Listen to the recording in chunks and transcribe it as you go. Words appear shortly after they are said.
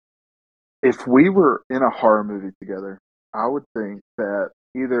If we were in a horror movie together, I would think that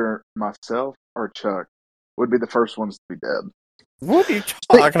either myself or Chuck would be the first ones to be dead. What are you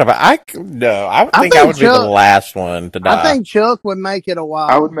talking about? I would I think I think would be the last one to I die. think Chuck would make it a while.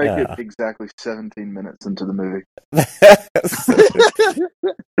 I would make it Yeah. exactly 17 minutes into the movie.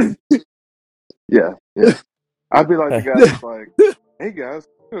 Yeah. I'd be like the guy that's like, "Hey guys,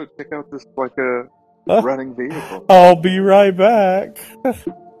 go check out this running vehicle." I'll be right back.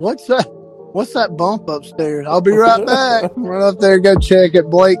 What's that? What's that bump upstairs? I'll be right back. Run up there and go check it.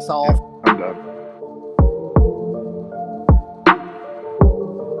 Blake's off. I'm done.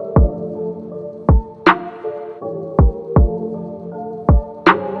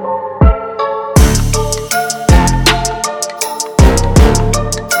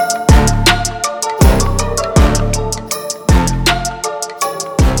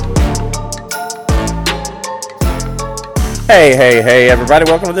 Hey, everybody.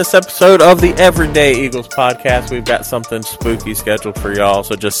 Welcome to this episode of the Everyday Eagles podcast. We've got something spooky scheduled for y'all,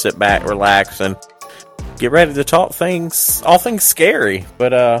 so just sit back, relax, and get ready to talk all things scary.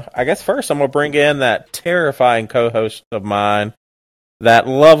 But I guess first I'm going to bring in that terrifying co-host of mine, that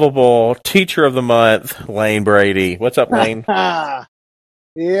lovable teacher of the month, Lane Brady. What's up, Lane?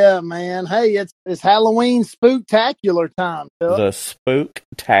 Yeah, man. Hey, it's Halloween spooktacular time, Chuck. The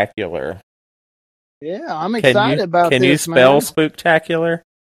Spooktacular. Yeah, I'm excited about this, Can you spell man. Spooktacular?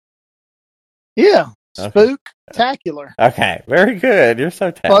 Yeah, Okay. Spooktacular. Okay, very good. You're so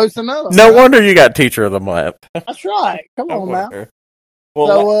talented. Close enough. No wonder you got teacher of the month. That's right. Come No on now. wonder.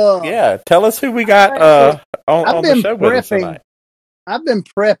 Well, So, tell us who we got on the show with us tonight. I've been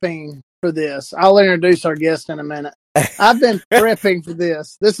prepping for this. I'll introduce our guest in a minute. I've been prepping for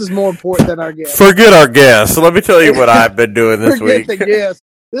this. This is more important than our guest. Forget our guest. Let me tell you what I've been doing this week. Forget the guest.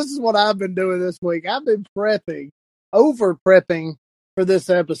 This is what I've been doing this week. I've been over prepping for this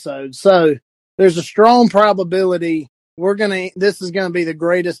episode. So there's a strong probability this is gonna be the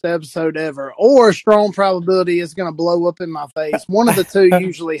greatest episode ever, or a strong probability it's gonna blow up in my face. One of the two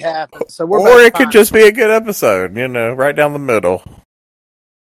usually happens. So it could just be a good episode, right down the middle.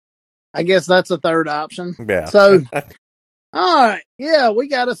 I guess that's a third option. Yeah. So, all right. Yeah, we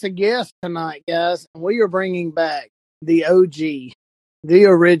got us a guest tonight, guys. We are bringing back the OG, the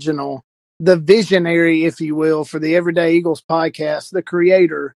original, the visionary, if you will, for the Everyday Eagles podcast, the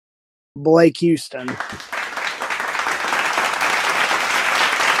creator, Blake Houston.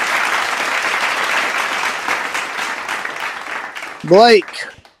 Blake.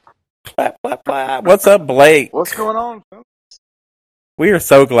 Clap, clap, clap. What's up, Blake? What's going on, folks? We are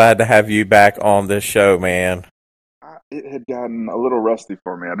so glad to have you back on this show, man. It had gotten a little rusty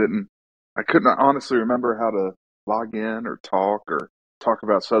for me. I couldn't honestly remember how to log in or talk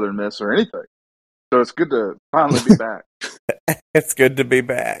about Southern Miss or anything. So it's good to finally be back. It's good to be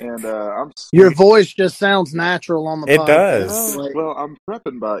back. And your voice just sounds natural on the podcast. It does. Well, I'm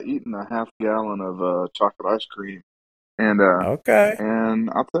prepping by eating a half gallon of chocolate ice cream. And okay. And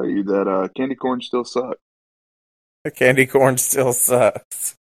I'll tell you that candy corn still sucks. The candy corn still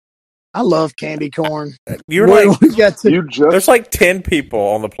sucks. I love candy corn. There's like 10 people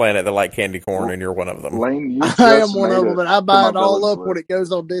on the planet that like candy corn, and you're one of them. Lane, I am one of them, and I buy it all up when it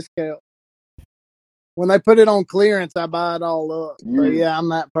goes on discount. When they put it on clearance, I buy it all up. So yeah, I'm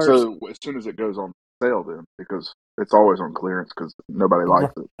that person. So as soon as it goes on sale, then, because it's always on clearance because nobody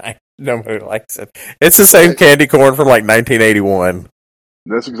likes it. Nobody likes it. It's the same candy corn from like 1981.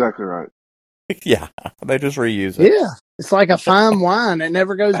 That's exactly right. Yeah, they just reuse it. Yeah, it's like a fine wine. It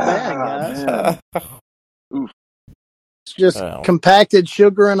never goes bad, guys. Oof. It's just compacted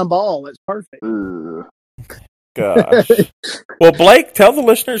sugar in a ball. It's perfect. Gosh. Well, Blake, tell the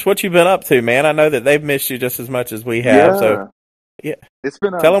listeners what you've been up to, man. I know that they've missed you just as much as we have. Yeah. So, yeah, it's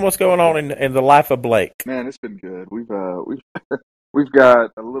been tell them what's going on in the life of Blake. Man, it's been good. We've got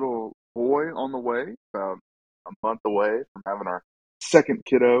a little boy on the way, about a month away from having our second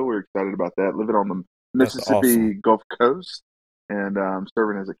kiddo. We're excited about that. Living on the Mississippi Gulf Coast, and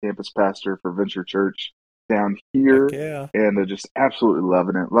serving as a campus pastor for Venture Church down here. And just absolutely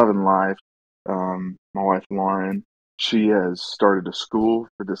loving it, loving life. My wife Lauren, she has started a school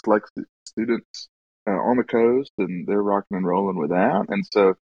for dyslexic students on the coast, and they're rocking and rolling with that. And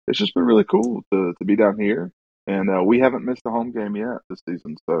so it's just been really cool to be down here. And we haven't missed a home game yet this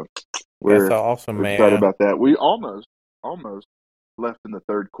season, so that's awesome, man. Excited about that. We almost left in the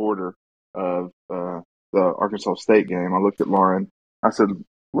third quarter of the Arkansas State game. I looked at Lauren. I said,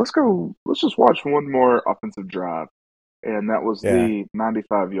 "Let's just watch one more offensive drive," and that was the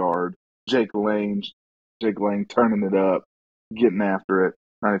 95-yard Jake Lane turning it up, getting after it,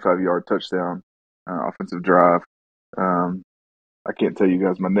 95-yard touchdown offensive drive. I can't tell you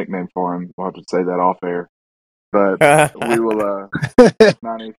guys my nickname for him. We'll have to say that off air. But we will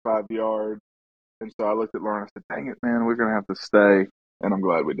 95 yards. And so I looked at Lauren and I said, dang it, man, we're going to have to stay. And I'm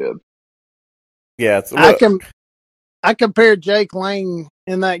glad we did. Yeah, I compared Jake Lane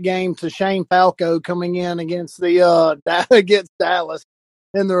in that game to Shane Falco coming in against the against Dallas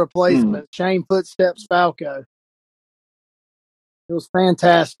in the replacement. Shane Footsteps Falco. It was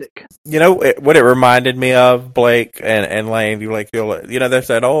fantastic. You know what it reminded me of, Blake and Lane. There's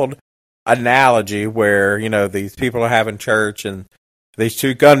that old analogy where these people are having church and these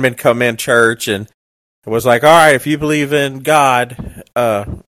two gunmen come in church and it was like, all right, if you believe in God,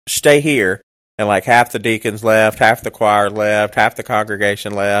 stay here. And like half the deacons left, half the choir left, half the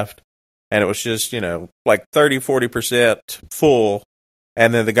congregation left. And it was just, like 30-40% full.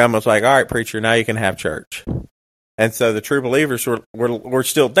 And then the gunman was like, all right, preacher, now you can have church. And so the true believers were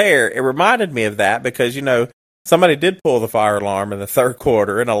still there. It reminded me of that because, somebody did pull the fire alarm in the third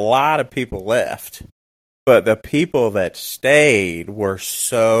quarter and a lot of people left. But the people that stayed were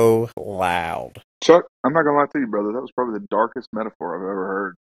so loud. Chuck, I'm not going to lie to you, brother. That was probably the darkest metaphor I've ever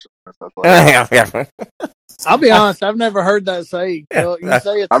heard. I'll be honest, I've never heard that saying. You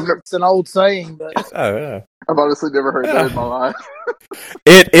say it's an old saying, but I've honestly never heard that in my life.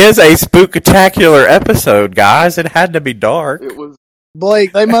 It is a spooktacular episode, guys. It had to be dark. It was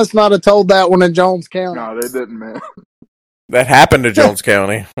Blake. They must not have told that one in Jones County. No, they didn't, man. That happened to Jones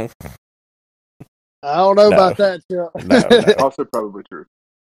County. I don't know about that, Chuck. No. Also probably true.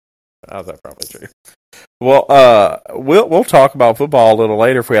 Oh, that's probably true. Well, we'll talk about football a little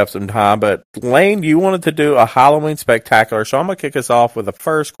later if we have some time. But Lane, you wanted to do a Halloween spectacular, so I'm gonna kick us off with the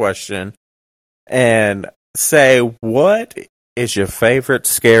first question and say, what is your favorite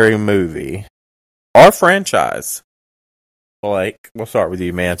scary movie or franchise? Blake, we'll start with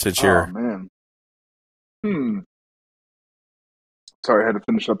you, man. Since you're man. Sorry, I had to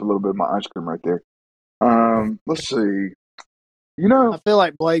finish up a little bit of my ice cream right there. Let's see. I feel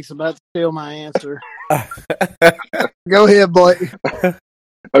like Blake's about to steal my answer. Go ahead, Blake.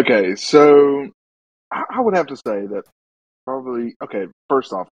 Okay, so I would have to say that probably,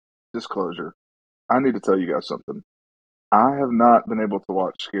 first off, disclosure. I need to tell you guys something. I have not been able to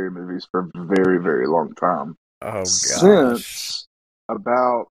watch scary movies for a very, very long time. Oh, gosh. Since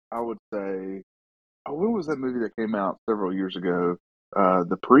about, I would say, when was that movie that came out several years ago?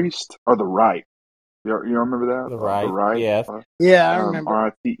 The Priest or The Rite? You remember that? The Rite, yes. Yeah, I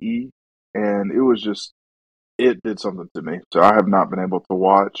remember. RITE. And it did something to me. So I have not been able to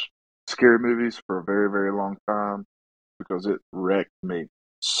watch scary movies for a very, very long time because it wrecked me.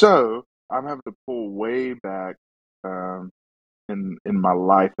 So I'm having to pull way back in my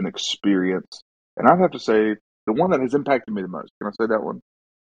life and experience. And I'd have to say the one that has impacted me the most. Can I say that one?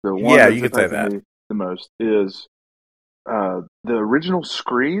 The one that's you can say that. Me the most is the original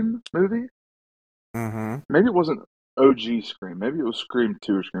Scream movie. Mm-hmm. Maybe it wasn't OG Scream. Maybe it was Scream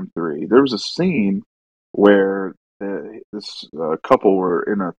 2 or Scream 3. There was a scene where this couple were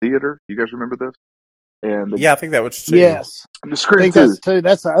in a theater. You guys remember this? And I think that was 2. Yes. The Scream I think 2. That's 2.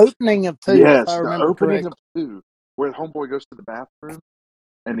 That's the opening of 2. Yes, if I remember the opening correct. of 2, where the homeboy goes to the bathroom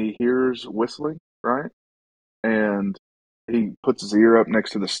and he hears whistling, right? And he puts his ear up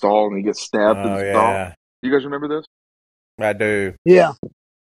next to the stall and he gets stabbed in the stall. You guys remember this? I do. Yeah.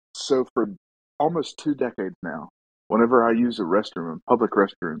 So for almost 2 decades now, whenever I use a restroom, a public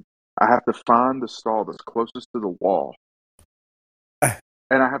restroom, I have to find the stall that's closest to the wall.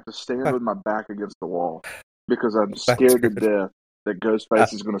 And I have to stand with my back against the wall because I'm scared to death that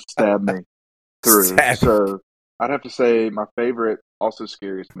Ghostface is going to stab me through. So I'd have to say my favorite, also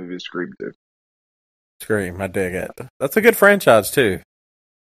scariest movie is Scream 2. Scream, I dig it. That's a good franchise, too.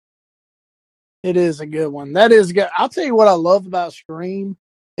 It is a good one. That is good. I'll tell you what I love about Scream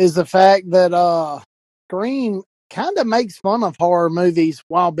is the fact that Scream kind of makes fun of horror movies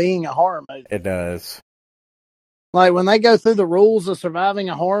while being a horror movie. It does. Like when they go through the rules of surviving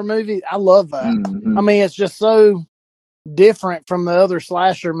a horror movie, I love that. Mm-hmm. I mean, it's just so different from the other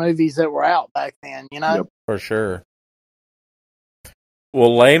slasher movies that were out back then, Yep. For sure.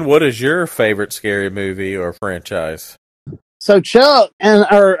 Well, Lane, what is your favorite scary movie or franchise? So Chuck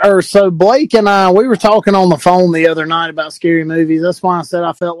so Blake and I, we were talking on the phone the other night about scary movies. That's why I said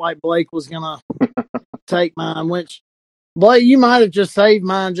I felt like Blake was gonna take mine. Which Blake, you might have just saved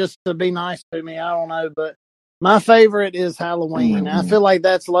mine just to be nice to me. I don't know, but my favorite is Halloween. Mm-hmm. I feel like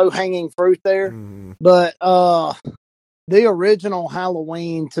that's low hanging fruit there, but the original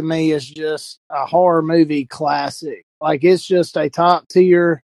Halloween to me is just a horror movie classic. Like it's just a top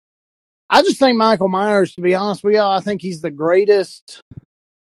tier. I just think Michael Myers, to be honest with y'all, I think he's the greatest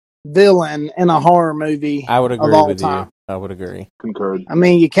villain in a horror movie I would agree of all with time. I would agree. Concurred. I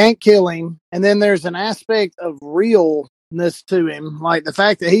mean, you can't kill him. And then there's an aspect of realness to him. Like the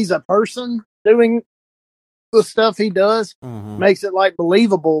fact that he's a person doing the stuff he does makes it like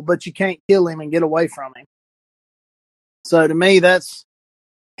believable, but you can't kill him and get away from him. So to me,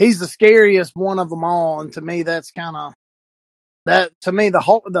 he's the scariest one of them all. And to me, that's kind of to me,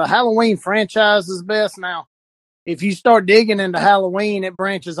 the Halloween franchise is best. Now, if you start digging into Halloween, it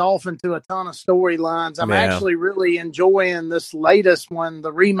branches off into a ton of storylines. I'm actually really enjoying this latest one,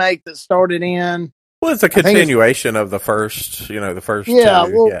 the remake that started in. Well, it's a continuation of the first, the first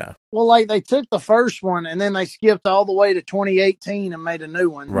two. Well, like they took the first one and then they skipped all the way to 2018 and made a new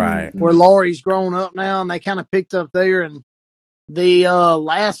one. Right. Where Laurie's grown up now and they kind of picked up there. And the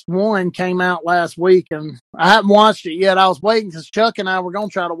last one came out last week and I haven't watched it yet. I was waiting because Chuck and I were going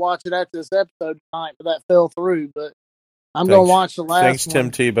to try to watch it after this episode tonight, but that fell through. But I'm going to watch the last one. Thanks,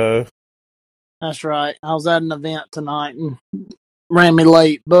 Tim Tebow. That's right. I was at an event tonight and ran me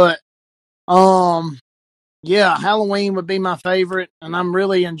late. But, yeah, Halloween would be my favorite, and I'm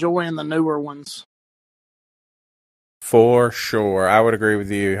really enjoying the newer ones. For sure. I would agree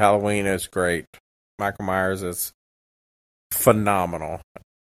with you. Halloween is great. Michael Myers is phenomenal.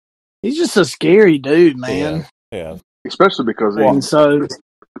 He's just a scary dude, man. Yeah. Especially because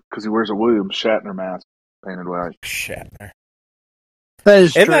he wears a William Shatner mask painted white. Shatner.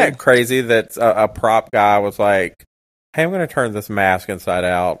 Isn't that crazy that a prop guy was like, hey, I'm going to turn this mask inside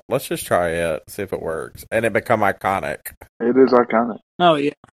out. Let's just try it, see if it works. And it become iconic. It is iconic. Oh,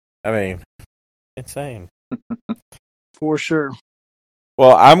 yeah. I mean, insane. For sure.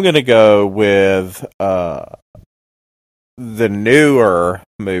 Well, I'm going to go with the newer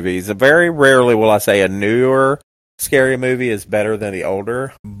movies. Very rarely will I say a newer scary movie is better than the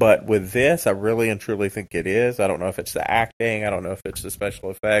older, but with this, I really and truly think it is. I don't know if it's the acting. I don't know if it's the special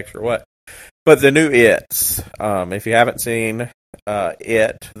effects or what. But the new It's, if you haven't seen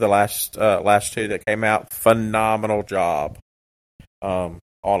It, the last two that came out, phenomenal job on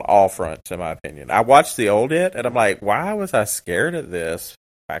all fronts, in my opinion. I watched the old It, and I'm like, why was I scared of this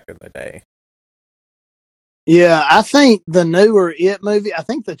back in the day? Yeah, I think the newer It movie, I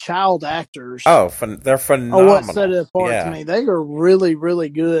think the child actors. Oh, they're phenomenal. What set it apart to me. They are really, really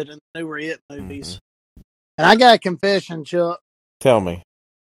good in the newer It movies. And I got a confession, Chuck. Tell me.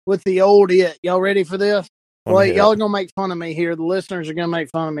 With the old It. Y'all ready for this? Wait, y'all are going to make fun of me here. The listeners are going to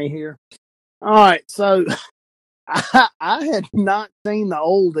make fun of me here. All right, so I had not seen the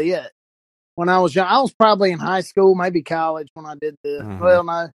old It when I was young. I was probably in high school, maybe college when I did this. Well,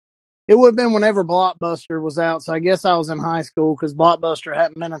 no. It would have been whenever Blockbuster was out, so I guess I was in high school because Blockbuster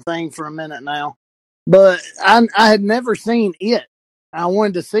hadn't been a thing for a minute now. But I had never seen It. I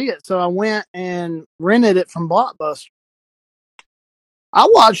wanted to see it, so I went and rented it from Blockbuster. I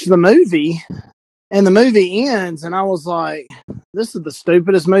watched the movie, and the movie ends, and I was like, this is the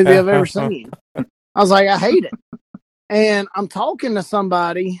stupidest movie I've ever seen. I was like, I hate it. And I'm talking to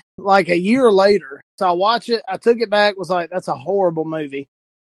somebody like a year later. So I watch it. I took it back, was like, that's a horrible movie.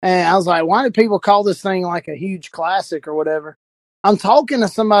 And I was like, why do people call this thing like a huge classic or whatever? I'm talking to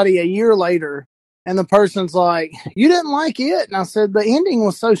somebody a year later, and the person's like, you didn't like it? And I said, the ending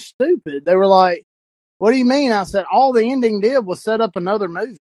was so stupid. They were like, what do you mean? I said, all the ending did was set up another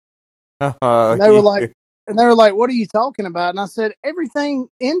movie. And they were like, what are you talking about? And I said, everything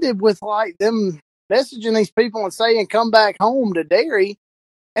ended with like them messaging these people and saying, come back home to Derry.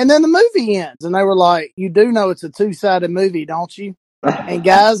 And then the movie ends. And they were like, you do know it's a two-sided movie, don't you? And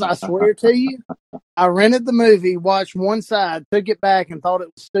guys, I swear to you, I rented the movie, watched one side, took it back, and thought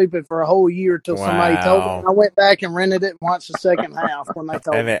it was stupid for a whole year till somebody told me. And I went back and rented it and watched the second half when they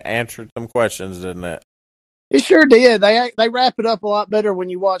told me. And it answered some questions, didn't it? It sure did. They wrap it up a lot better when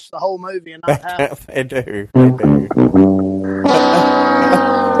you watch the whole movie and not half. They do.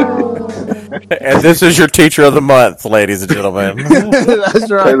 And this is your teacher of the month, ladies and gentlemen.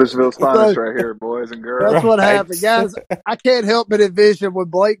 That's right. Taylorsville's finest right here, boys and girls. That's what happened, guys. I can't help but envision when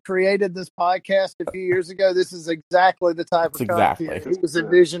Blake created this podcast a few years ago. This is exactly the type of content he was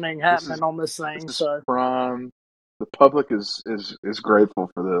envisioning happening on this thing. So prime. The public is grateful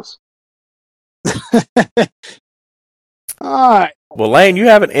for this. All right. Well, Lane, you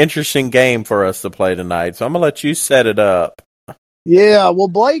have an interesting game for us to play tonight, so I'm gonna let you set it up. Yeah, well,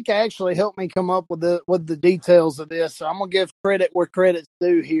 Blake actually helped me come up with the details of this, so I'm gonna give credit where credit's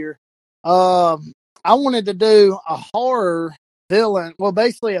due here. I wanted to do a horror villain, well,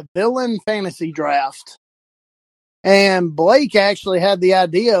 basically a villain fantasy draft, and Blake actually had the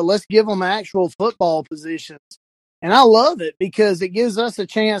idea. Let's give them actual football positions, and I love it because it gives us a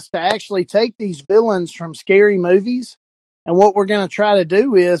chance to actually take these villains from scary movies. And what we're going to try to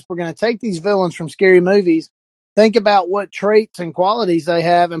do is we're going to take these villains from scary movies think about what traits and qualities they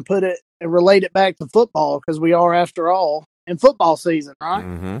have and put it and relate it back to football, because we are, after all, in football season, right?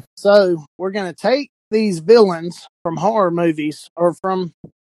 Mm-hmm. So we're going to take these villains from horror movies, or from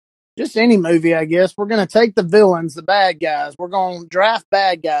just any movie, I guess. We're going to take the villains, the bad guys. We're going to draft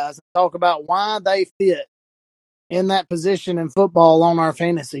bad guys and talk about why they fit in that position in football on our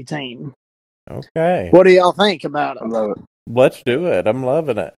fantasy team. Okay. What do y'all think about it? I love it. Let's do it. I'm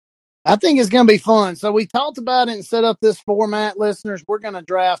loving it. I think it's going to be fun. So we talked about it and set up this format, listeners. We're going to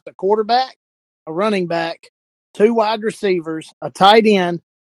draft a quarterback, a running back, 2 wide receivers, a tight end,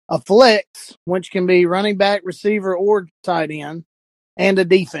 a flex, which can be running back, receiver, or tight end, and a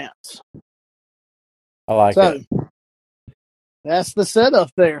defense. I like it. That's the setup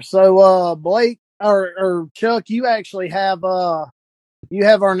there. So Blake or Chuck, you actually have you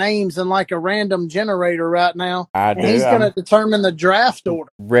have our names in like a random generator right now. I and do. He's going to determine the draft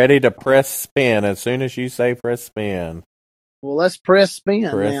order. Ready to press spin as soon as you say press spin. Well, let's press spin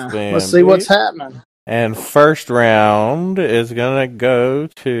Press now. spin, Let's see what's happening. And first round is going to go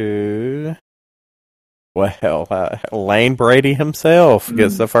to, well, Lane Brady himself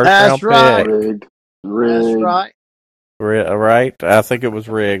gets the first round right. pick. Rigged. That's right. Right? I think it was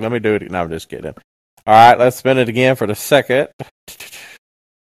rigged. Let me do it. No, I'm just kidding. All right, let's spin it again for the second.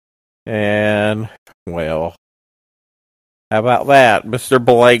 And, well, how about that? Mr.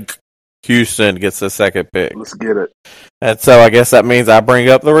 Blake Houston gets the second pick. Let's get it. And so I guess that means I bring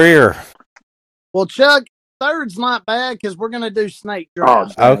up the rear. Well, Chuck, third's not bad because we're going to do snake Oh,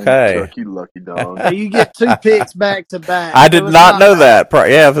 draft. dang, Okay. Chuck, you lucky dog. So you get 2 picks back to back. I So did it's not know bad. that.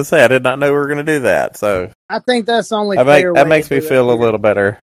 Yeah, I was gonna say I did not know we were going to do that. So I think that's the only that fair makes way me to do feel it a here. little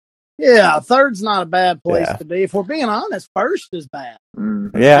better. Yeah, third's not a bad place Yeah. to be. If we're being honest, first is bad.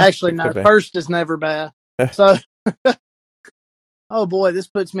 Mm-hmm. Yeah. Actually, no, first is never bad. So, oh boy, this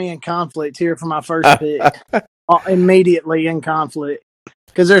puts me in conflict here for my first pick. Immediately in conflict.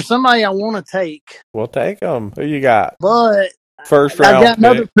 Because there's somebody I want to take. We'll take them. Who you got? But First round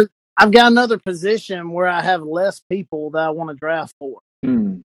pick. I've got another position where I have less people that I want to draft for.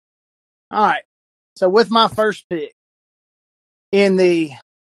 Mm. All right. So with my first pick in the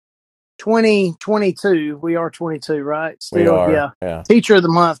 2022, we are 22, right? Still, We are. Yeah. Teacher of the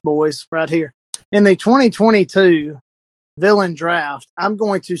Month, boys, right here. In the 2022 villain draft, I'm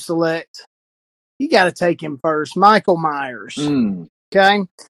going to select, you got to take him first, Michael Myers. Okay?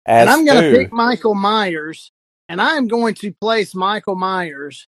 And I'm going to pick Michael Myers, and I'm going to place Michael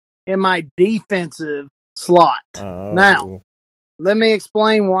Myers in my defensive slot. Oh. Now, let me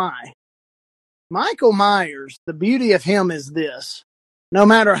explain why. Michael Myers, the beauty of him is this. No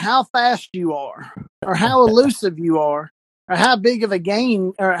matter how fast you are, or how elusive you are, or how big of a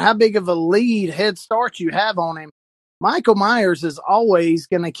gain, or how big of a lead head start you have on him, Michael Myers is always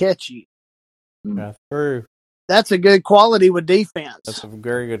going to catch you. That's true. That's a good quality with defense. That's a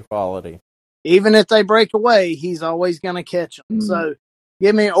very good quality. Even if they break away, he's always going to catch them. So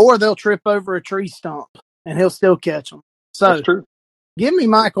or they'll trip over a tree stump and he'll still catch them. So that's true. Give me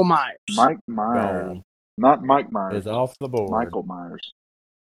Michael Myers. Mike Myers. Not Mike Myers. Is off the board. Michael Myers.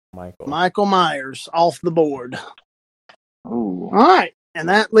 Michael Myers off the board. Ooh. All right. And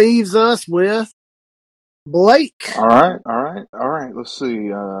that leaves us with Blake. All right. Let's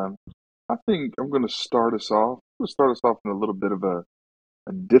see. I think I'm going to start us off. I'm going to start us off in a little bit of a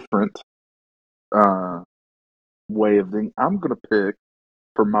different way of thinking. I'm going to pick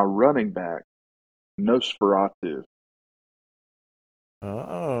for my running back Nosferatu.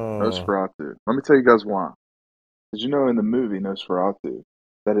 Oh. Nosferatu. Let me tell you guys why. Did you know in the movie Nosferatu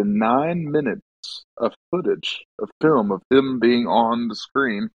that in 9 minutes of footage, of film of him being on the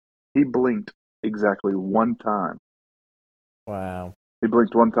screen, he blinked exactly one time. Wow. He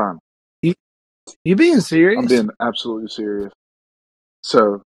blinked one time. You being serious? I'm being absolutely serious.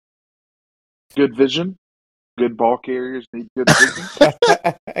 So, good vision. Good ball carriers need good vision.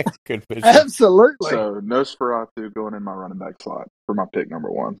 Good vision. Absolutely. So, Nosferatu going in my running back slot for my pick number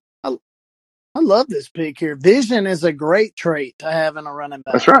 1. I love this pick here. Vision is a great trait to have in a running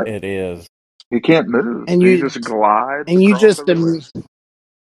back. That's right. It is. He can't move. And he just glides. And you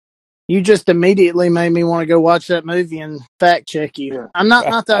just immediately made me want to go watch that movie and fact check you. Yeah. I'm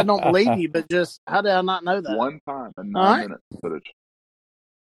not that I don't believe you, but just how did I not know that? One time in 9 minutes footage.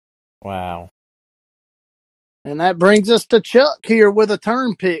 Wow. And that brings us to Chuck here with a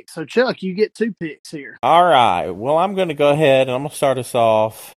turn pick. So, Chuck, you get 2 picks here. All right. Well, I'm going to go ahead and I'm going to start us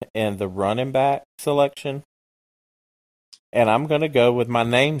off in the running back selection. And I'm going to go with my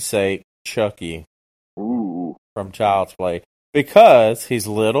namesake, Chucky. Ooh. From Child's Play. Because he's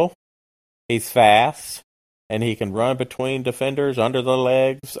little, he's fast, and he can run between defenders, under the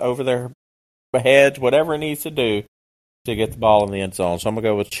legs, over their hedge, whatever it needs to do to get the ball in the end zone. So I'm going to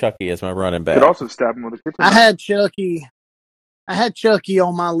go with Chucky as my running back. Could also stab him with a kitchen knife. I had Chucky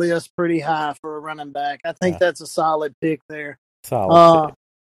on my list pretty high for a running back. I think that's a solid pick there. Solid pick.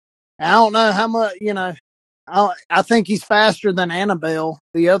 I don't know how much, I think he's faster than Annabelle,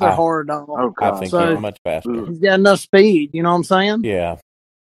 the other horror doll. Oh, God. I think he's much faster. He's got enough speed, you know what I'm saying? Yeah.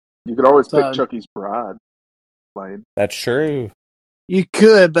 You could always pick Chucky's bride. That's true. You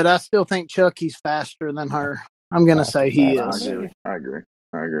could, but I still think Chucky's faster than her. I'm going to say he is. I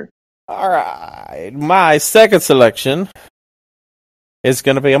agree. All right. My second selection is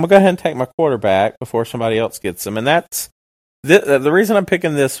going to be, I'm going to go ahead and take my quarterback before somebody else gets him. And that's, the reason I'm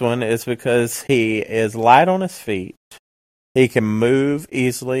picking this one is because he is light on his feet. He can move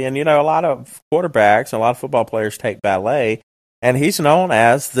easily. And, a lot of quarterbacks, a lot of football players take ballet. And he's known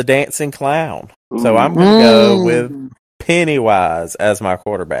as the dancing clown. Ooh. So I'm going to go with Pennywise as my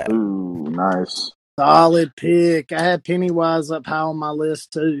quarterback. Ooh, nice. Solid pick. I had Pennywise up high on my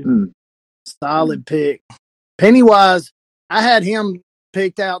list, too. Solid pick. Pennywise, I had him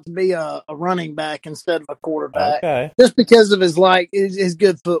picked out to be a running back instead of a quarterback. Okay. Just because of his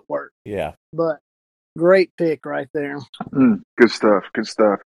good footwork. Yeah. But great pick right there. Good stuff.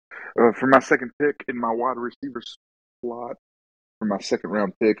 For my second pick in my wide receiver slot, for my second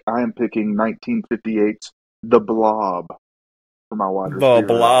round pick, I am picking 1958's The Blob for my wide receiver. The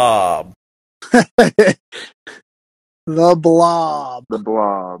Blob. The Blob. The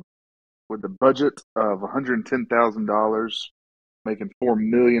Blob. With a budget of $110,000, making $4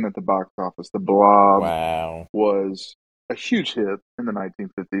 million at the box office. The Blob was a huge hit in the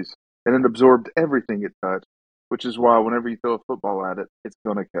 1950s, and it absorbed everything it touched, which is why whenever you throw a football at it, it's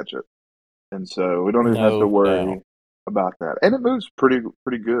going to catch it. And so we don't even have to worry about that. And it moves pretty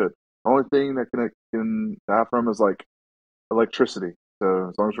good. The only thing that can die from is like electricity. So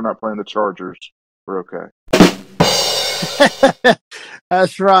as long as we're not playing the Chargers, we're okay.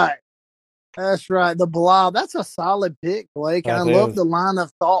 That's right. The Blob. That's a solid pick, Blake. I love the line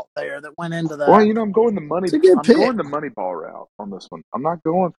of thought there that went into that. Well, I'm going the money. It's a good pick. Going the money ball route on this one. I'm not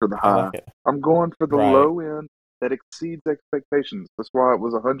going for the high. I'm going for the low end that exceeds expectations. That's why it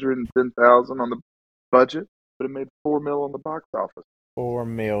was $110,000 on the budget, but it made $4 million on the box office. $4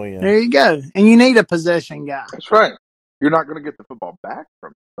 million. There you go. And you need a possession guy. That's right. You're not going to get the football back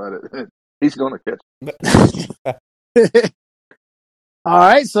from him, but he's going to catch it. All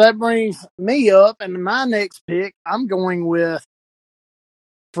right, so that brings me up, and my next pick, I'm going with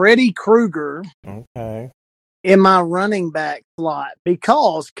Freddy Krueger. Okay. In my running back slot,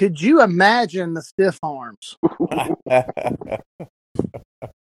 because could you imagine the stiff arms?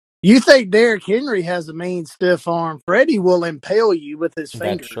 You think Derrick Henry has a mean stiff arm? Freddy will impale you with his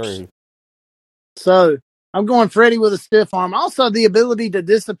fingers. That's true. So I'm going Freddy with a stiff arm. Also, the ability to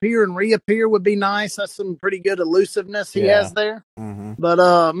disappear and reappear would be nice. That's some pretty good elusiveness he has there. Mm-hmm.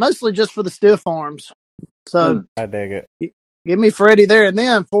 But mostly just for the stiff arms. So I dig it. Give me Freddy there. And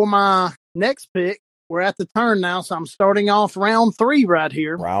then for my next pick, we're at the turn now, so I'm starting off round 3 right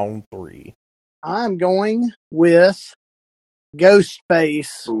here. Round 3. I'm going with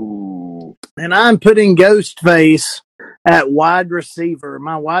Ghostface. Ooh. And I'm putting Ghostface at wide receiver,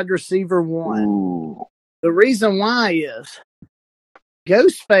 my wide receiver 1. Ooh. The reason why is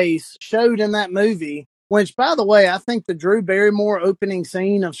Ghostface showed in that movie, which, by the way, I think the Drew Barrymore opening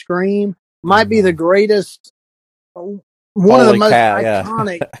scene of Scream might be the greatest, one of the most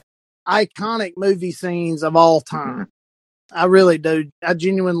iconic movie scenes of all time. I really do. I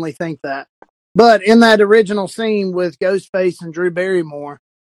genuinely think that. But in that original scene with Ghostface and Drew Barrymore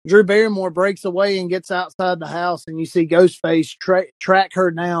breaks away and gets outside the house, and you see Ghostface track her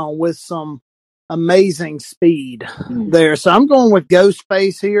down with some amazing speed there. So I'm going with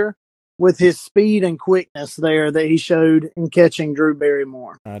Ghostface here with his speed and quickness there that he showed in catching Drew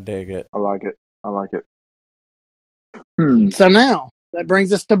Barrymore. I dig it. I like it. So now that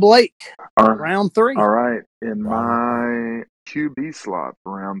brings us to Blake. Round 3. All right. In my QB slot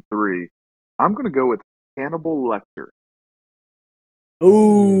for round 3, I'm going to go with Hannibal Lecter.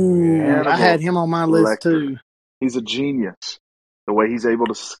 Ooh, I had him on my list too. He's a genius. The way he's able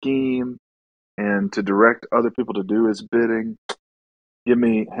to scheme and to direct other people to do his bidding. Give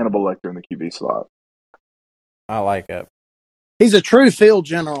me Hannibal Lecter in the QB slot. I like it. He's a true field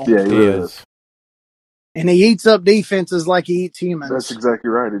general. Yeah, he really is. And he eats up defenses like he eats humans. That's exactly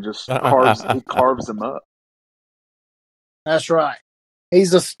right. He just carves them up. That's right.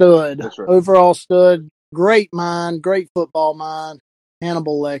 He's a stud. That's right. Overall stud. Great mind. Great football mind.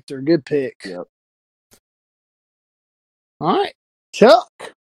 Hannibal Lecter. Good pick. Yep. All right. Chuck.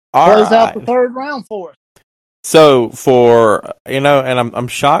 Close out the third round for us. So for and I'm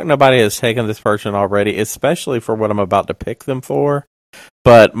shocked nobody has taken this person already, especially for what I'm about to pick them for.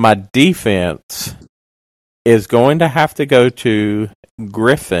 But my defense is going to have to go to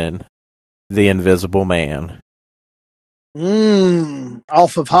Griffin, the Invisible Man.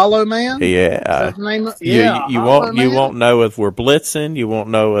 Off of Hollow Man? Yeah. Is that the name? You Yeah, Hollow you Man. won't know if we're blitzing. You won't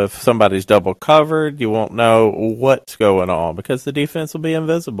know if somebody's double covered. You won't know what's going on because the defense will be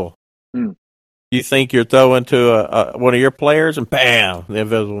invisible. Hmm. You think you're throwing to one of your players, and bam, the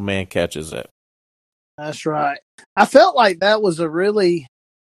Invisible Man catches it. That's right. I felt like that was a really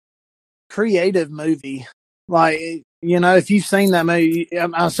creative movie. Like, if you've seen that movie,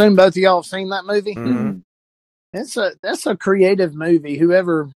 I assume both of y'all have seen that movie. Mm-hmm. That's a creative movie.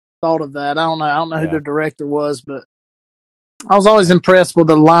 Whoever thought of that, I don't know. I don't know who Yeah. the director was, but I was always impressed with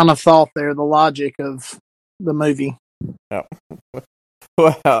the line of thought there, the logic of the movie. Oh.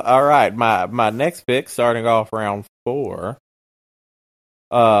 Well, all right. My next pick, starting off round 4,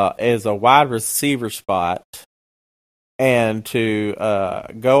 is a wide receiver spot. And to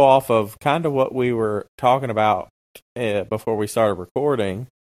go off of kind of what we were talking about before we started recording,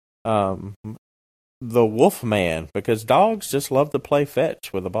 the Wolfman, because dogs just love to play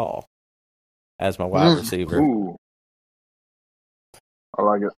fetch with the ball as my wide receiver. Ooh. I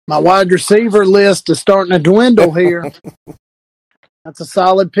like it. My wide receiver list is starting to dwindle here. That's a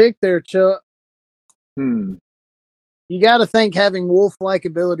solid pick there, Chuck. You got to think having wolf-like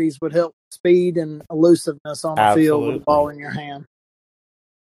abilities would help speed and elusiveness on the field with the ball in your hand.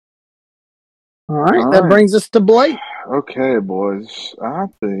 All right, that brings us to Blake. Okay, boys. I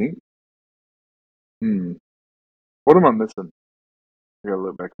think. What am I missing? I gotta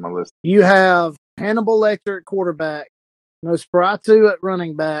look back at my list. You have Hannibal Lecter at quarterback, Nosferatu at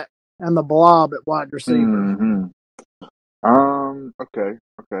running back, and the Blob at wide receiver. Okay.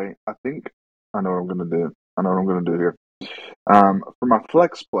 I think I know what I'm gonna do here. For my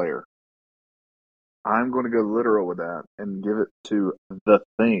flex player, I'm going to go literal with that and give it to the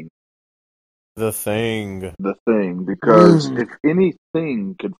Thing. The Thing. The Thing, because if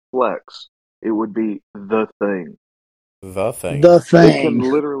anything could flex, it would be the Thing. The Thing. The Thing. It can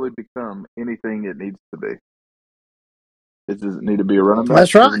literally become anything it needs to be. It doesn't need to be a running back.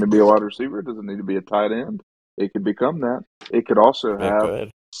 That's right. It doesn't need to be a wide receiver. It doesn't need to be a tight end. It could become that. It could also have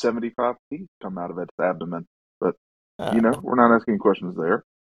 75 teeth come out of its abdomen. But, we're not asking questions there.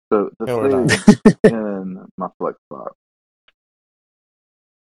 So the Thing in my flex spot.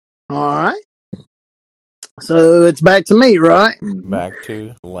 All right. So it's back to me, right? Back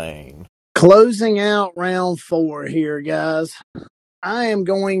to Lane. Closing out round 4 here, guys. I am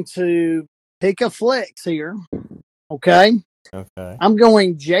going to pick a flex here. Okay. I'm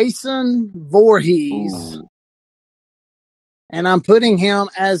going Jason Voorhees. Ooh. And I'm putting him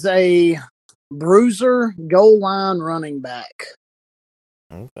as a bruiser goal line running back.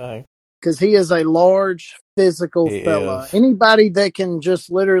 Okay. Because he is a large physical fella. Anybody that can just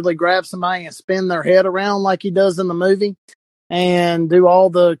literally grab somebody and spin their head around like he does in the movie and do all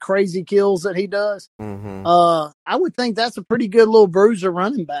the crazy kills that he does, I would think that's a pretty good little bruiser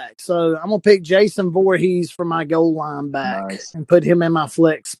running back. So I'm going to pick Jason Voorhees for my goal line back and put him in my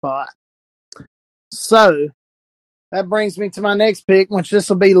flex spot. So that brings me to my next pick, which this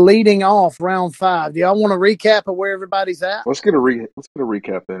will be leading off round 5. Do y'all want to recap of where everybody's at? Let's get a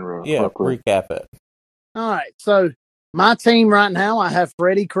recap in real quick. Recap it. All right. So my team right now, I have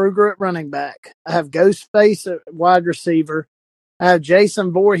Freddy Krueger at running back. I have Ghostface at wide receiver. I have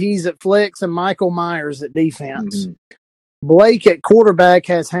Jason Voorhees at flex and Michael Myers at defense. Blake at quarterback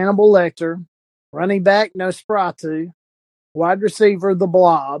has Hannibal Lecter. Running back, Nosferatu. Wide receiver, the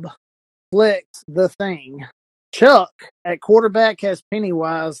Blob. Flex, the Thing. Chuck at quarterback has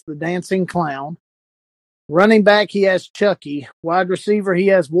Pennywise, the dancing clown. Running back, he has Chucky. Wide receiver, he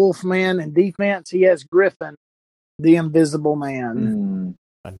has Wolfman. And defense, he has Griffin, the Invisible Man.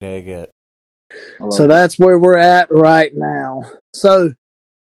 I dig it. So that's where we're at right now. So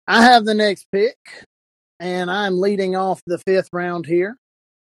I have the next pick, and I'm leading off the 5th round here.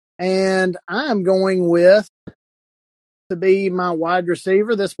 And I'm going with, to be my wide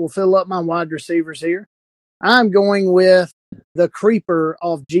receiver, this will fill up my wide receivers here. I'm going with the Creeper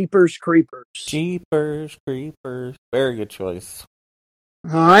of Jeepers Creepers. Jeepers Creepers. Very good choice.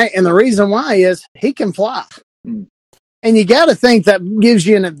 All right. And the reason why is he can fly. And you got to think that gives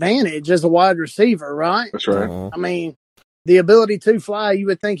you an advantage as a wide receiver, right? That's right. I mean, the ability to fly, you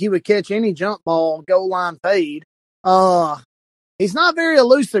would think he would catch any jump ball, goal line fade. He's not a very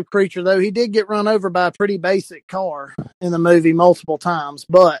elusive creature, though. He did get run over by a pretty basic car in the movie multiple times.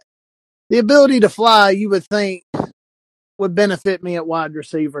 But the ability to fly, you would think, would benefit me at wide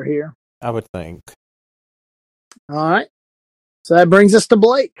receiver here. I would think. All right. So that brings us to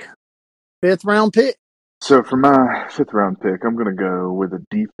Blake. 5th round pick. So for my 5th-round pick, I'm going to go with a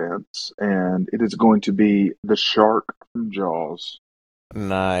defense, and it is going to be the shark from Jaws.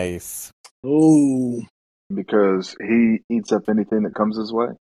 Nice. Ooh. Because he eats up anything that comes his way.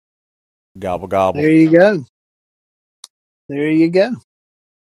 Gobble, gobble. There you go. There you go.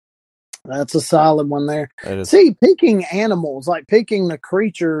 That's a solid one there. See, picking animals, like picking the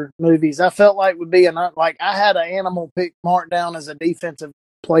creature movies, I felt like would be like I had an animal pick marked down as a defensive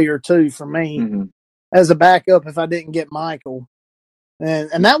player too for me as a backup if I didn't get Michael.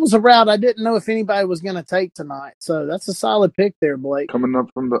 And that was a route I didn't know if anybody was going to take tonight. So that's a solid pick there, Blake. Coming up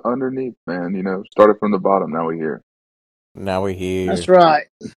from the underneath, man. Started from the bottom. Now we're here. That's right.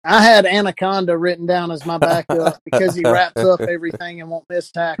 I had Anaconda written down as my backup because he wraps up everything and won't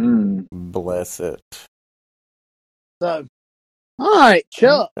miss tackle. Bless it. So, all right,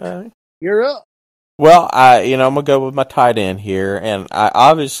 Chuck, you're up. Well, I'm going to go with my tight end here, and I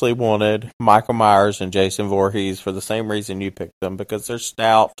obviously wanted Michael Myers and Jason Voorhees for the same reason you picked them, because they're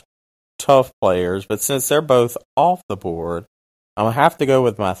stout, tough players, but since they're both off the board, I'm going to have to go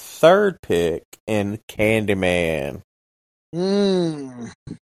with my 3rd pick in Candyman.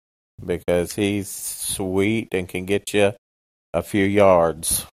 Because he's sweet and can get you a few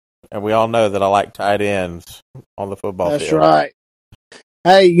yards. And we all know that I like tight ends on the football field. That's right.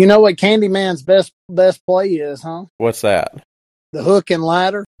 Hey, you know what Candyman's best play is, huh? What's that? The hook and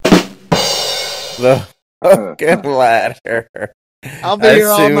ladder. The hook and ladder. I'll be here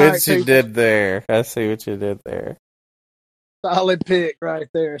all night. I see what you did there. I see what you did there. Solid pick right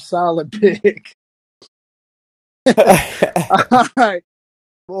there. Solid pick. All right.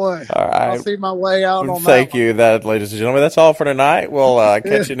 Boy, all right. I'll see my way out on Thank you, ladies and gentlemen. That's all for tonight. We'll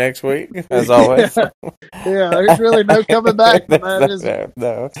catch you next week, as always. Yeah, there's really no coming back from that, is there?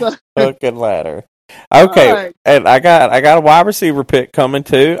 No. Hook and ladder. Okay, right. And I got a wide receiver pick coming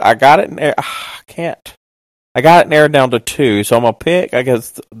too. I got it. I got it narrowed down to 2, so I'm gonna pick, I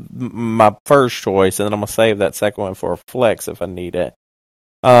guess, my first choice, and then I'm gonna save that second one for a flex if I need it.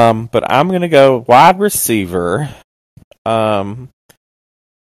 But I'm gonna go wide receiver.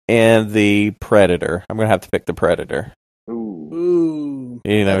 And the Predator. I'm going to have to pick the Predator. Ooh.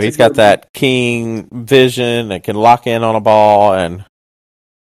 He's got that keen vision that can lock in on a ball and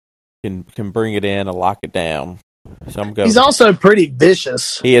can bring it in and lock it down. So I'm going. He's also pretty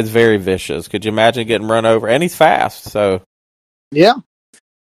vicious. He is very vicious. Could you imagine getting run over? And he's fast. So yeah.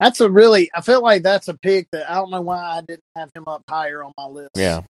 I feel like that's a pick that I don't know why I didn't have him up higher on my list.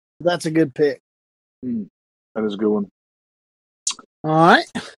 Yeah. That's a good pick. That is a good one. All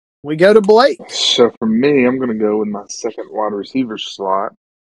right. We go to Blake. So for me, I'm going to go with my 2nd wide receiver slot,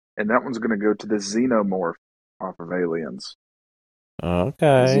 and that one's going to go to the Xenomorph off of Aliens.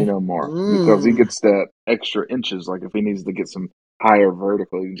 Okay. Xenomorph. Because he gets that extra inches. Like if he needs to get some higher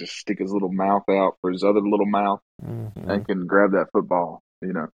vertical, he can just stick his little mouth out for his other little mouth and can grab that football,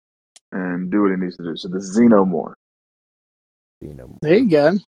 and do what he needs to do. So the Xenomorph. There you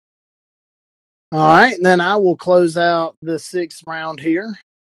go. All right. And then I will close out the 6th round here.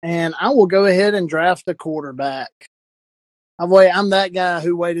 And I will go ahead and draft a quarterback. I'm that guy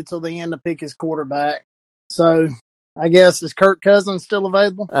who waited till the end to pick his quarterback. So I guess, is Kirk Cousins still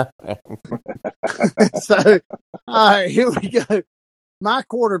available? So, all right, here we go. My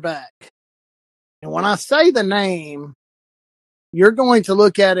quarterback. And when I say the name, you're going to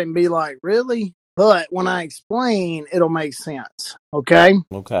look at it and be like, really? But when I explain, it'll make sense. Okay?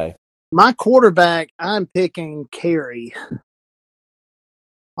 Okay. My quarterback, I'm picking Carey.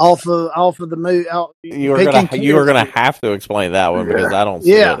 Off of the move. You are gonna have to explain that one because I don't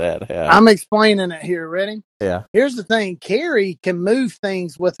see it. Yeah. I'm explaining it here. Ready? Yeah. Here's the thing: Carrie can move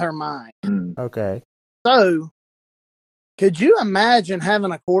things with her mind. Okay. So, could you imagine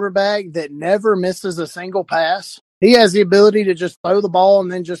having a quarterback that never misses a single pass? He has the ability to just throw the ball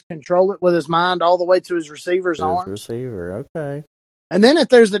and then just control it with his mind all the way to his receiver's arms. Receiver, okay. And then if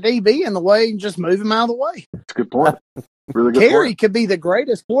there's a DB in the way, just move him out of the way. That's a good point. Really good Carey point. could be the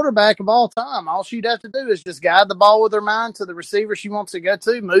greatest quarterback of all time. All she'd have to do is just guide the ball with her mind to the receiver she wants to go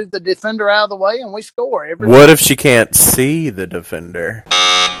to, move the defender out of the way, and we score. What if she can't see the defender?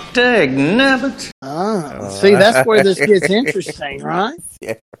 Dag nabbit. See, that's where this gets interesting, right?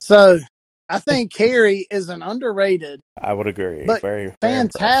 Yeah. So, I think Carey is an underrated, I would agree, but very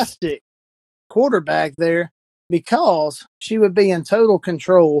fantastic quarterback there because she would be in total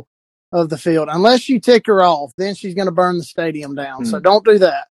control of the field. Unless you tick her off, then she's going to burn the stadium down. So don't do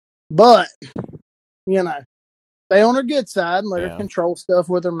that. But, stay on her good side and let her control stuff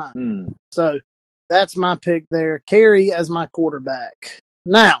with her mind. So that's my pick there. Carey as my quarterback.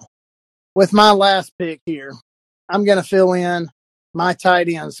 Now, with my last pick here, I'm going to fill in my tight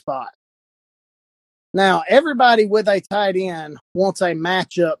end spot. Now, everybody with a tight end wants a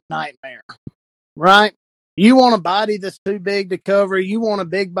matchup nightmare, right? You want a body that's too big to cover. You want a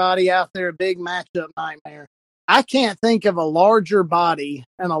big body out there, a big matchup nightmare. I can't think of a larger body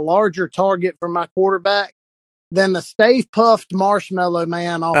and a larger target for my quarterback than the Stay Puffed Marshmallow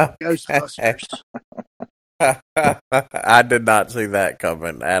Man off of Ghostbusters. I did not see that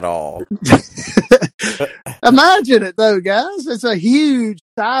coming at all. Imagine it, though, guys. It's a huge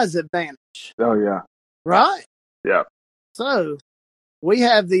size advantage. Oh, yeah. Right? Yeah. So we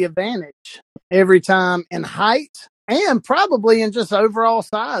have the advantage every time in height and probably in just overall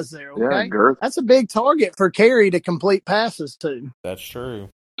size there. Okay. Yeah, girth. That's a big target for Carey to complete passes to. That's true.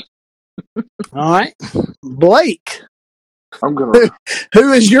 All right. Blake.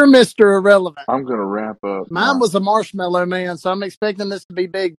 Who is your Mr. Irrelevant? I'm gonna wrap up. Mine was a Marshmallow Man, so I'm expecting this to be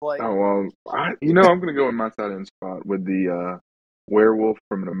big, Blake. Oh well, I'm gonna go in my tight end spot with the werewolf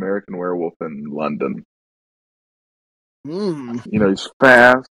from An American Werewolf in London. He's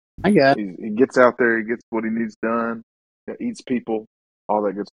fast. I got. He gets out there. He gets what he needs done. Eats people, all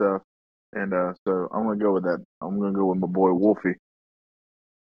that good stuff. And so I'm gonna go with that. I'm gonna go with my boy Wolfie.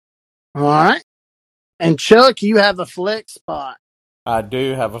 All right. And Chuck, you have a flex spot. I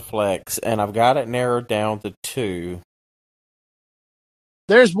do have a flex, and I've got it narrowed down to 2.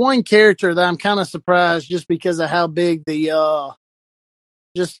 There's one character that I'm kind of surprised just because of how big that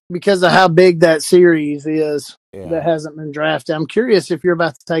series is that hasn't been drafted. I'm curious if you're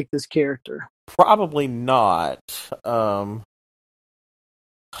about to take this character. Probably not.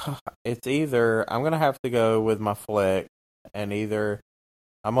 It's either I'm gonna have to go with my flex, and either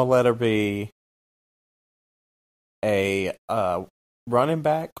I'm gonna let her be a running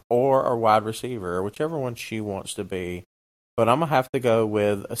back or a wide receiver, whichever one she wants to be. But I'm gonna have to go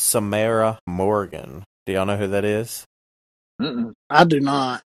with Samara Morgan. Do y'all know who that is? I do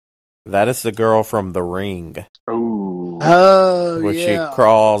not. That is the girl from The Ring. Oh, where she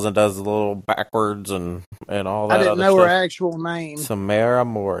crawls and does a little backwards and all that. I didn't other know stuff. her actual name. Samara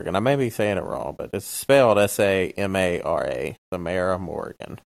Morgan. I may be saying it wrong, but it's spelled Samara. Samara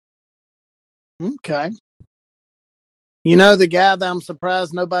Morgan. Okay. You know the guy that I'm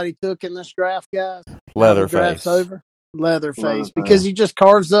surprised nobody took in this draft, guys? Leatherface. Leatherface, because he just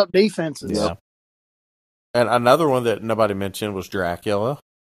carves up defenses. Yeah. And another one that nobody mentioned was Dracula.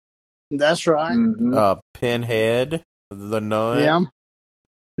 That's right. Mm-hmm. Pinhead, the Nun.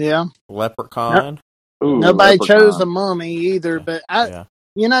 Yeah. Leprechaun. Nobody chose a mummy either, but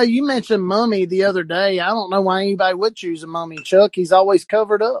you mentioned mummy the other day. I don't know why anybody would choose a mummy, Chuck. He's always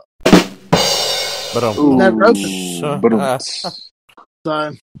covered up. But never opened.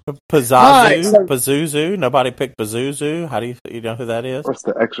 Pazuzu. Nobody picked Pazuzu. How do you know who that is? What's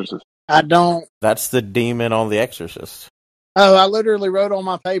The Exorcist? I don't. That's the demon on The Exorcist. Oh, I literally wrote on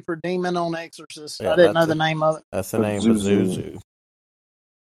my paper "Demon on Exorcist." I didn't know the name of it. That's the name, Pazuzu.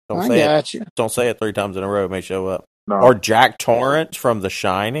 Don't say it 3 times in a row. It may show up. No. Or Jack Torrance from The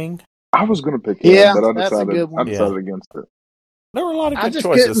Shining. I was going to pick him, but I decided against it. There were a lot of good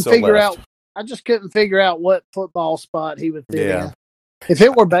choices still left. I just couldn't figure out what football spot he would fit in. If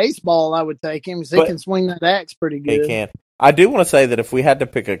it were baseball, I would take him because he can swing that axe pretty good. He can. I do want to say that if we had to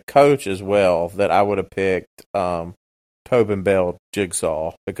pick a coach as well, that I would have picked Tobin Bell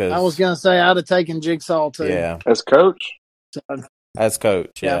Jigsaw, because I was going to say I'd have taken Jigsaw too. Yeah, as coach. As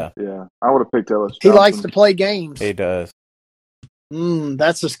coach, yeah. I would have picked Ellis Johnson. He likes to play games. He does.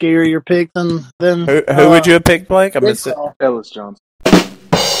 That's a scarier pick than who would you have picked, Blake? I missed it. Ellis Johnson.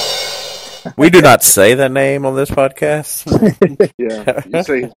 We do not say that name on this podcast. Yeah,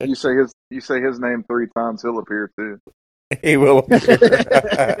 you say his name 3 times, he'll appear too. He will appear.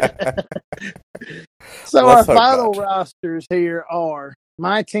 So our final rosters here are: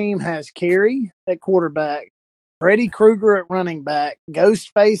 my team has Carey at quarterback, Freddy Krueger at running back,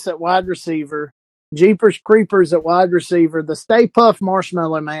 Ghostface at wide receiver, Jeepers Creepers at wide receiver, the Stay Puft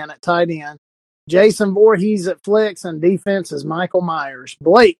Marshmallow Man at tight end, Jason Voorhees at flex, and defense is Michael Myers.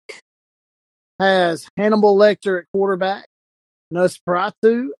 Blake has Hannibal Lecter at quarterback,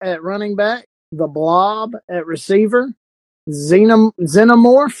 Nosferatu at running back, the Blob at receiver,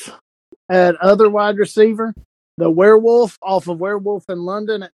 Xenomorph at other wide receiver, the Werewolf off of Werewolf in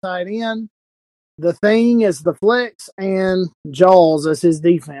London at tight end, the Thing is the flex, and Jaws as his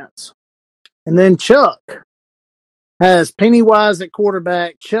defense. And then Chuck has Pennywise at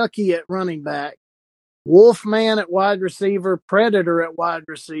quarterback, Chucky at running back, Wolfman at wide receiver, Predator at wide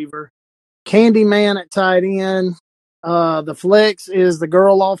receiver, Candyman at tight end. The flex is the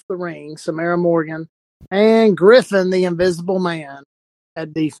girl off the ring, Samara Morgan, and Griffin, the Invisible Man,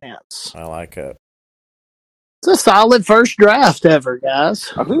 at defense. I like it. It's a solid first draft ever,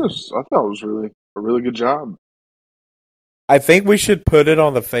 guys. I thought it was really a really good job. I think we should put it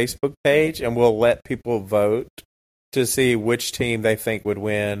on the Facebook page, and we'll let people vote to see which team they think would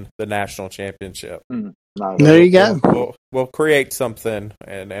win the national championship. There you go. We'll create something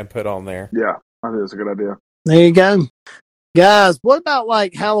and put on there. Yeah, I think that's a good idea. There you go. Guys, what about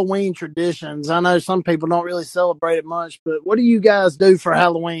like Halloween traditions? I know some people don't really celebrate it much, but what do you guys do for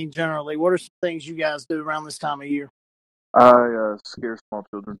Halloween generally? What are some things you guys do around this time of year? I scare small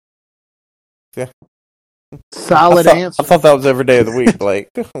children. Yeah. Solid answer. I thought that was every day of the week, Blake.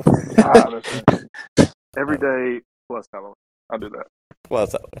 Every day plus Halloween. I'll do that.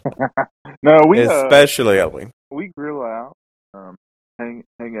 Plus Halloween. No, especially Halloween. We grill out, hang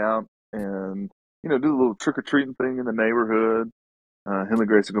out, and do the little trick or treating thing in the neighborhood. Henley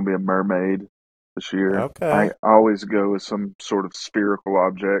Grace is going to be a mermaid this year. Okay. I always go with some sort of spherical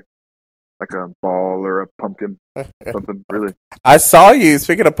object, like a ball or a pumpkin, something really. I saw you,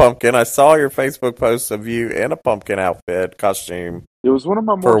 speaking of pumpkin, I saw your Facebook post of you in a pumpkin outfit costume. It was one of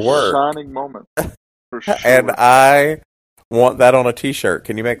my more shining moments, for sure. And I want that on a t-shirt.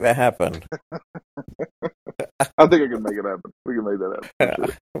 Can you make that happen? I think I can make it happen. We can make that happen.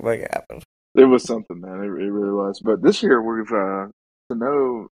 Sure. Make it happen. It was something, man. It really was. But this year, we've to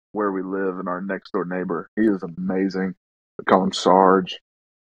know where we live and our next door neighbor. He is amazing. We call him Sarge.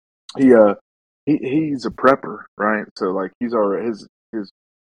 He's a prepper, right? So like he's already his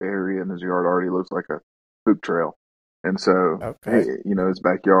area in his yard already looks like a spook trail, and so his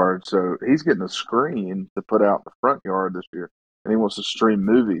backyard. So he's getting a screen to put out in the front yard this year, and he wants to stream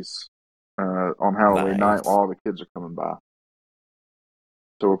movies on Halloween night while all the kids are coming by.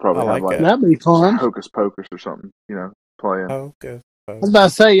 So we'll probably have like that'd be fun. Hocus Pocus or something, playing. Hocus Pocus. I was about to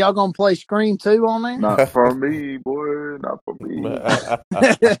say, y'all gonna play Scream 2 on there? Not for me, boy. Not for me.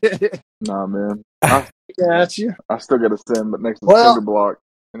 Nah, man. Gotcha. I still got to send, but next to the cinder block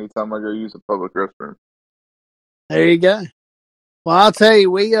anytime I go use a public restroom. There you go. Well, I'll tell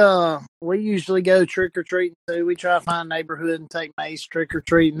you, we usually go trick or treating too. We try to find a neighborhood and take Mace trick or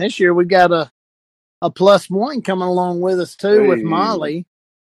treating. This year we got a +1 coming along with us too with Molly.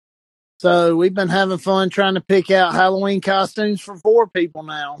 So we've been having fun trying to pick out Halloween costumes for 4 people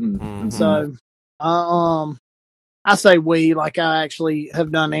now. Mm-hmm. So, I say we, like I actually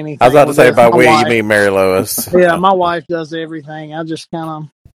have done anything. I was about to say by we, you mean Mary Lois. Yeah, my wife does everything. I just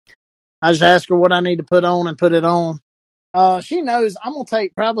ask her what I need to put on and put it on. She knows I'm going to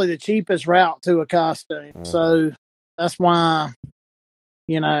take probably the cheapest route to a costume. Mm-hmm. So that's why,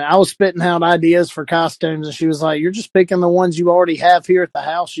 I was spitting out ideas for costumes and she was like, you're just picking the ones you already have here at the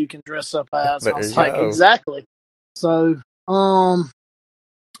house you can dress up as. I was like, exactly. So,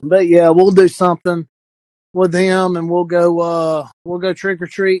 but yeah, we'll do something with him and we'll go trick or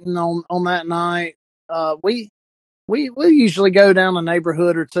treating on that night. We usually go down a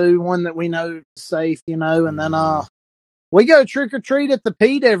neighborhood or two, one that we know is safe, and then we go trick or treat at the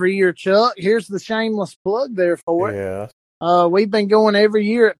Pete every year, Chuck. Here's the shameless plug there for it. Yeah. We've been going every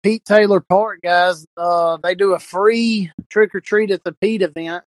year at Pete Taylor Park, guys. They do a free trick or treat at the Pete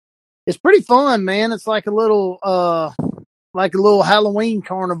event. It's pretty fun, man. It's like a little Halloween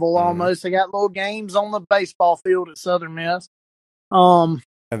carnival almost. They got little games on the baseball field at Southern Miss. And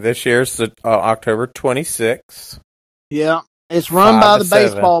this year's the October 26th. Yeah, it's run by the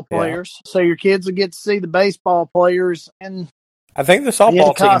baseball players, so your kids will get to see the baseball players. And I think the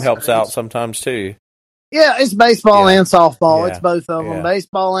softball team helps out sometimes too. Yeah, it's baseball and softball. It's both of them,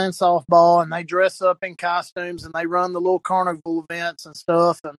 baseball and softball, and they dress up in costumes and they run the little carnival events and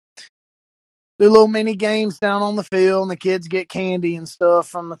stuff and do little mini games down on the field, and the kids get candy and stuff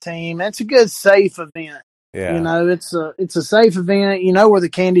from the team. It's a good, safe event. Yeah. It's a safe event. Where the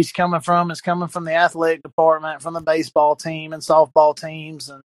candy's coming from. It's coming from the athletic department, from the baseball team and softball teams.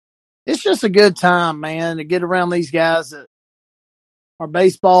 And it's just a good time, man, to get around these guys that are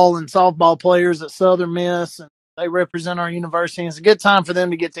baseball and softball players at Southern Miss, and they represent our university. And it's a good time for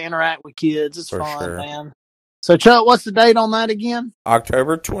them to get to interact with kids. It's fun, man. So, Chuck, what's the date on that again?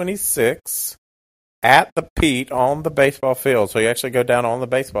 October 26th at the Pete on the baseball field. So you actually go down on the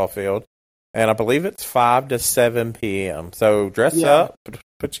baseball field. And I believe it's 5 to 7 p.m. So dress up,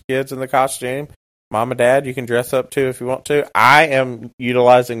 put your kids in the costume. Mom and Dad, you can dress up too if you want to. I am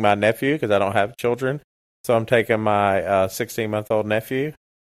utilizing my nephew because I don't have children. So I'm taking my 16-month-old nephew.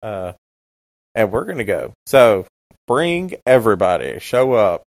 And we're going to go. So bring everybody. Show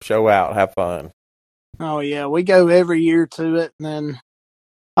up, show out, have fun. Oh, yeah. We go every year to it. And then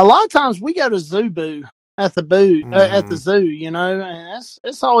a lot of times we go to Zubu. At the zoo, and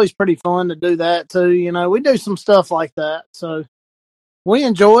it's always pretty fun to do that too. We do some stuff like that, so we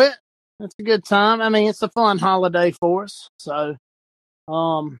enjoy it. It's a good time. I mean, it's a fun holiday for us. So,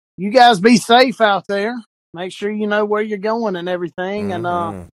 you guys be safe out there. Make sure you know where you're going and everything. And,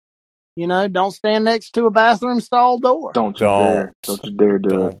 don't stand next to a bathroom stall door. Don't you dare. Don't you dare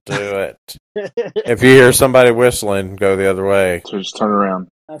do it. Don't do it. If you hear somebody whistling, go the other way. So just turn around.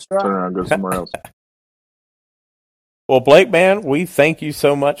 That's right. Turn around, go somewhere else. Well, Blake, man, we thank you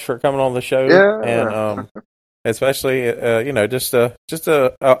so much for coming on the show. Yeah. And especially, just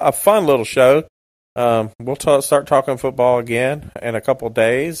a fun little show. We'll start talking football again in a couple of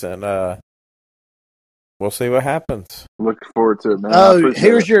days, and we'll see what happens. Looking forward to it, man. Oh,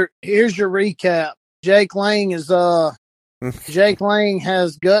 here's your recap. Jake Lang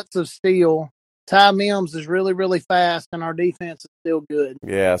has guts of steel. Ty Mims is really, really fast, and our defense is still good.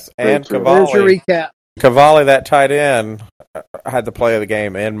 Yes, and Cavalli. There's your recap. Cavalli, that tight end, had the play of the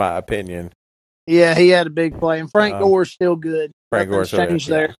game, in my opinion. Yeah, he had a big play, and Frank Gore's still good. Frank Gore's changed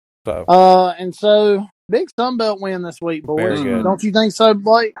there. So. And so big Sunbelt win this week, boys. Very good. Don't you think so,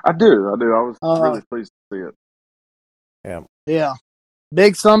 Blake? I do. I was really pleased to see it. Yeah.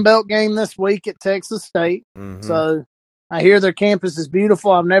 Big Sunbelt game this week at Texas State. Mm-hmm. So I hear their campus is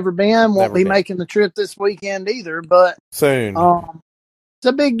beautiful. I've never been. Won't be making the trip this weekend either, but soon. It's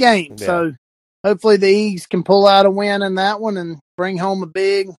a big game. Yeah. So hopefully the Eagles can pull out a win in that one and bring home a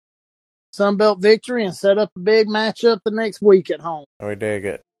big Sunbelt victory and set up a big matchup the next week at home. We dig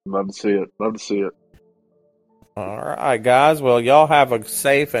it. Love to see it. All right, guys. Well, y'all have a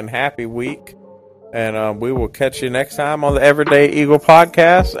safe and happy week. And we will catch you next time on the Everyday Eagle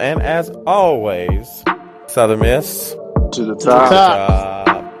podcast. And as always, Southern Miss to the top.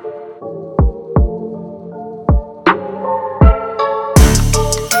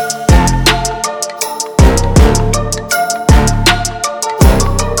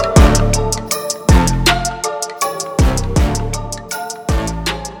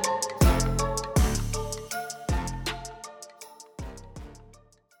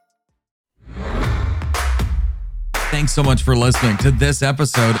 Thanks so much for listening to this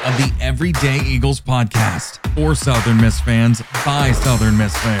episode of the Everyday Eagles podcast. For Southern Miss fans, by Southern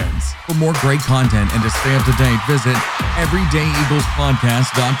Miss fans. For more great content and to stay up to date, visit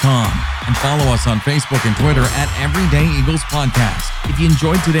everydayeaglespodcast.com and follow us on Facebook and Twitter at Everyday Eagles Podcast. If you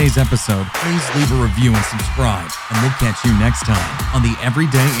enjoyed today's episode, please leave a review and subscribe, and we'll catch you next time on the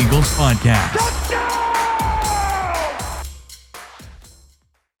Everyday Eagles podcast.